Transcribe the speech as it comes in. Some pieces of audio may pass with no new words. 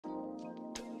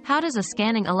How does a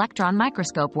scanning electron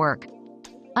microscope work?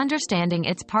 Understanding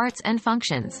its parts and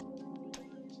functions.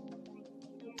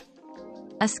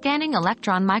 A scanning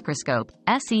electron microscope,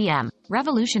 SEM,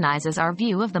 revolutionizes our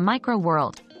view of the micro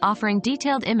world, offering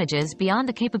detailed images beyond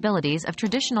the capabilities of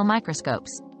traditional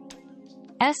microscopes.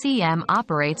 SEM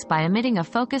operates by emitting a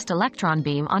focused electron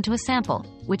beam onto a sample,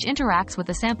 which interacts with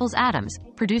the sample's atoms,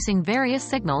 producing various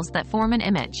signals that form an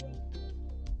image.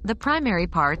 The primary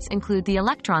parts include the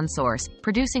electron source,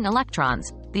 producing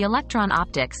electrons, the electron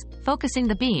optics, focusing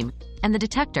the beam, and the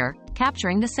detector,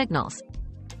 capturing the signals.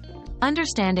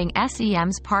 Understanding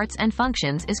SEM's parts and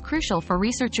functions is crucial for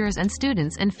researchers and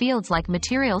students in fields like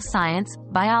materials science,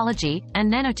 biology,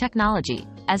 and nanotechnology,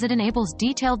 as it enables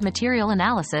detailed material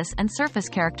analysis and surface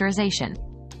characterization.